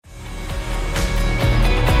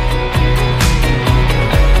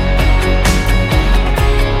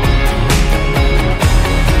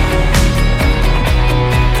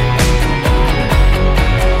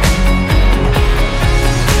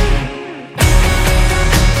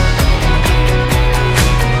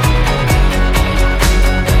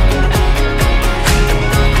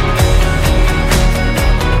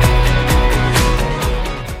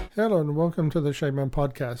Welcome to the Shaman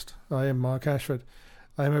podcast. I am Mark Ashford.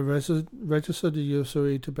 I am a registered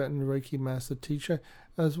Usui Tibetan Reiki Master Teacher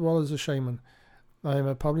as well as a shaman. I am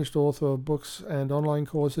a published author of books and online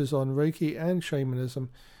courses on Reiki and shamanism,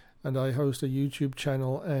 and I host a YouTube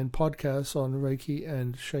channel and podcasts on Reiki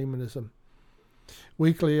and shamanism.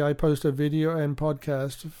 Weekly, I post a video and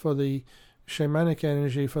podcast for the shamanic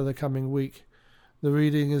energy for the coming week. The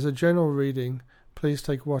reading is a general reading. Please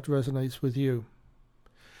take what resonates with you.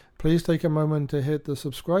 Please take a moment to hit the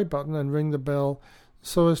subscribe button and ring the bell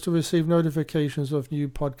so as to receive notifications of new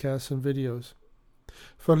podcasts and videos.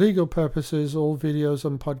 For legal purposes, all videos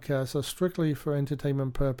and podcasts are strictly for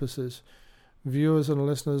entertainment purposes. Viewers and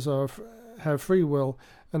listeners have free will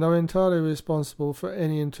and are entirely responsible for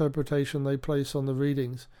any interpretation they place on the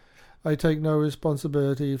readings. I take no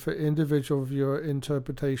responsibility for individual viewer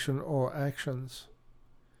interpretation or actions.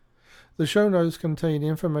 The show notes contain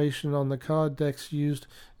information on the card decks used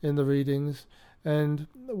in the readings and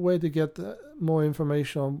where to get more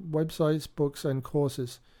information on websites, books, and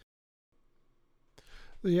courses.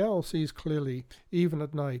 The owl sees clearly, even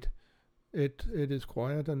at night. It is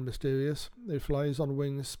quiet and mysterious. It flies on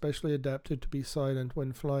wings specially adapted to be silent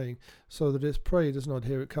when flying, so that its prey does not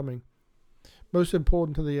hear it coming. Most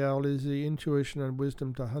important to the owl is the intuition and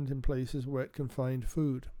wisdom to hunt in places where it can find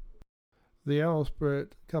food. The owl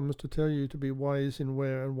spirit comes to tell you to be wise in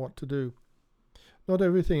where and what to do. Not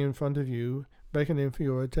everything in front of you, beckoning for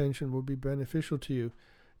your attention, will be beneficial to you.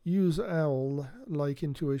 Use owl-like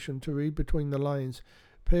intuition to read between the lines.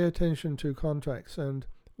 Pay attention to contracts and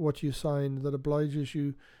what you sign that obliges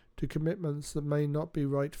you to commitments that may not be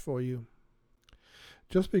right for you.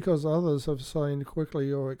 Just because others have signed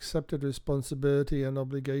quickly or accepted responsibility and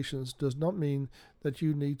obligations does not mean that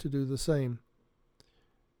you need to do the same.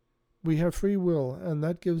 We have free will, and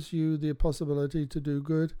that gives you the possibility to do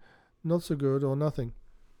good, not so good, or nothing.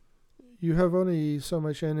 You have only so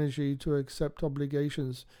much energy to accept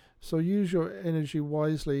obligations, so use your energy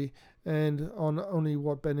wisely and on only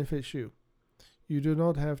what benefits you. You do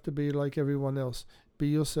not have to be like everyone else. Be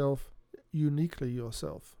yourself, uniquely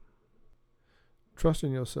yourself. Trust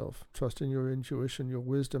in yourself, trust in your intuition, your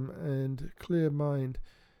wisdom, and clear mind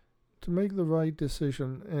to make the right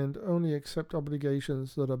decision and only accept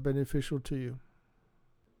obligations that are beneficial to you.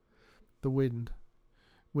 The wind.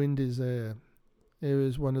 Wind is air. Air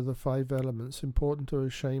is one of the 5 elements important to a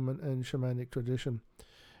shaman and shamanic tradition.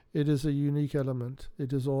 It is a unique element.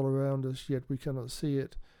 It is all around us, yet we cannot see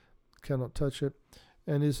it, cannot touch it,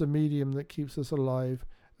 and is a medium that keeps us alive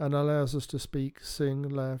and allows us to speak, sing,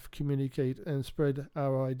 laugh, communicate, and spread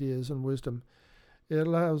our ideas and wisdom. It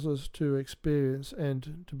allows us to experience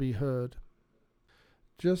and to be heard.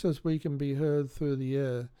 Just as we can be heard through the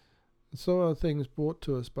air, so are things brought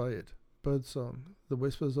to us by it. Birdsong, the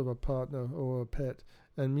whispers of a partner or a pet,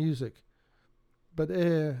 and music. But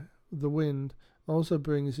air, the wind, also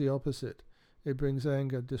brings the opposite. It brings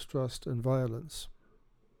anger, distrust, and violence.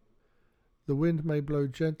 The wind may blow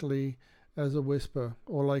gently as a whisper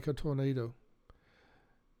or like a tornado.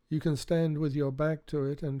 You can stand with your back to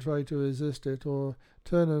it and try to resist it, or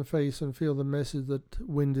turn and face and feel the message that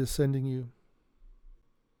wind is sending you.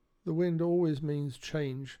 The wind always means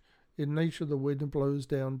change. In nature, the wind blows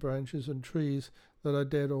down branches and trees that are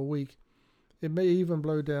dead or weak. It may even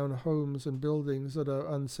blow down homes and buildings that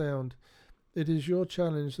are unsound. It is your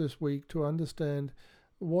challenge this week to understand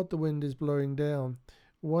what the wind is blowing down,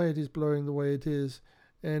 why it is blowing the way it is,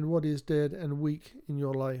 and what is dead and weak in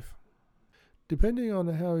your life. Depending on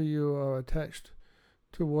how you are attached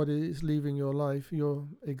to what is leaving your life, your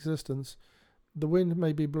existence, the wind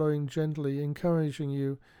may be blowing gently, encouraging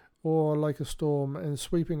you, or like a storm and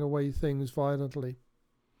sweeping away things violently.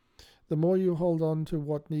 The more you hold on to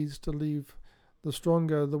what needs to leave, the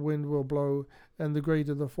stronger the wind will blow and the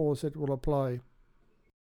greater the force it will apply.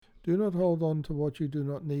 Do not hold on to what you do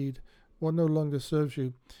not need, what no longer serves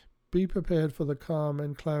you. Be prepared for the calm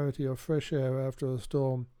and clarity of fresh air after a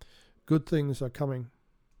storm. Good things are coming.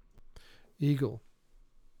 Eagle.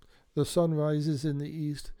 The sun rises in the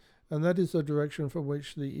east, and that is the direction from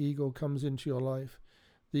which the eagle comes into your life.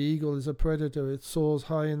 The eagle is a predator. It soars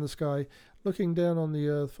high in the sky, looking down on the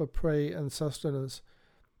earth for prey and sustenance.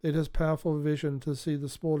 It has powerful vision to see the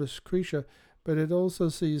smallest creature, but it also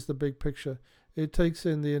sees the big picture. It takes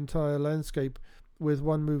in the entire landscape with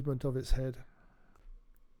one movement of its head.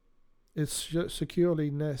 It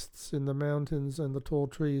securely nests in the mountains and the tall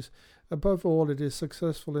trees. Above all, it is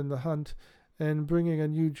successful in the hunt and bringing a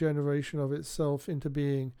new generation of itself into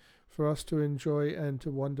being for us to enjoy and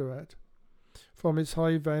to wonder at. From its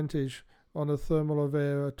high vantage on a thermal of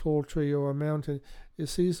air, a tall tree, or a mountain, it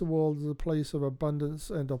sees the world as a place of abundance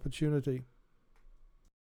and opportunity.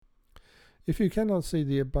 If you cannot see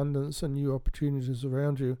the abundance and new opportunities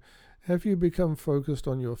around you, have you become focused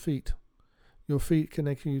on your feet? Your feet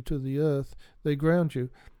connecting you to the earth, they ground you,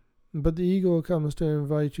 but the ego comes to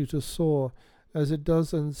invite you to soar as it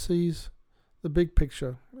does and sees the big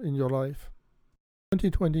picture in your life.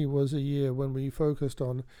 2020 was a year when we focused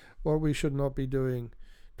on what we should not be doing.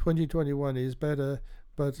 2021 is better,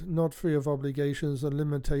 but not free of obligations and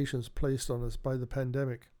limitations placed on us by the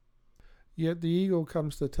pandemic. Yet the ego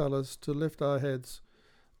comes to tell us to lift our heads,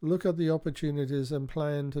 look at the opportunities and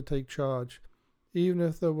plan to take charge. Even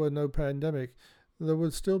if there were no pandemic, there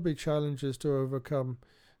would still be challenges to overcome.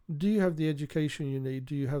 Do you have the education you need?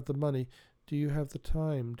 Do you have the money? Do you have the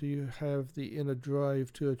time? Do you have the inner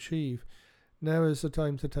drive to achieve? Now is the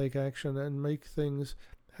time to take action and make things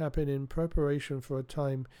happen in preparation for a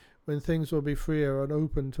time when things will be freer and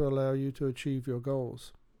open to allow you to achieve your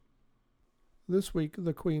goals. This week,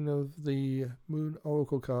 the Queen of the Moon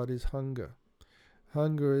Oracle card is hunger.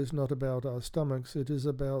 Hunger is not about our stomachs, it is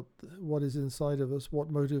about what is inside of us,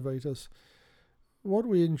 what motivates us, what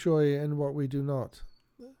we enjoy and what we do not.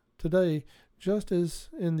 Today, just as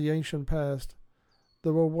in the ancient past,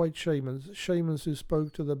 there were white shamans who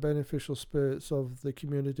spoke to the beneficial spirits of the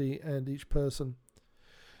community and each person.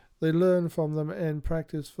 They learned from them and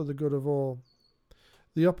practiced for the good of all.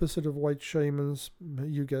 The opposite of white shamans,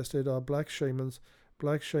 you guessed it, are black shamans.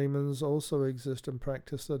 Black shamans also exist and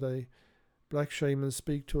practice today. Black shamans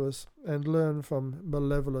speak to us and learn from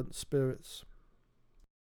malevolent spirits.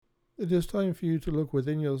 It is time for you to look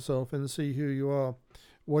within yourself and see who you are.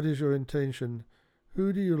 What is your intention?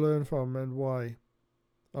 Who do you learn from and why?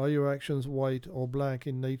 Are your actions white or black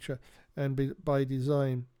in nature and by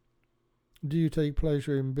design? Do you take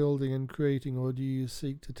pleasure in building and creating, or do you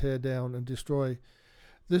seek to tear down and destroy?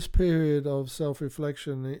 This period of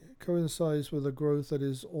self-reflection coincides with the growth that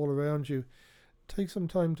is all around you. Take some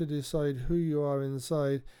time to decide who you are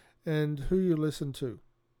inside and who you listen to.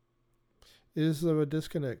 Is there a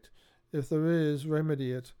disconnect? If there is,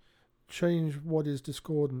 remedy it. Change what is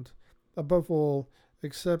discordant. Above all,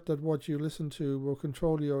 accept that what you listen to will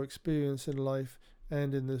control your experience in life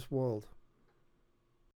and in this world.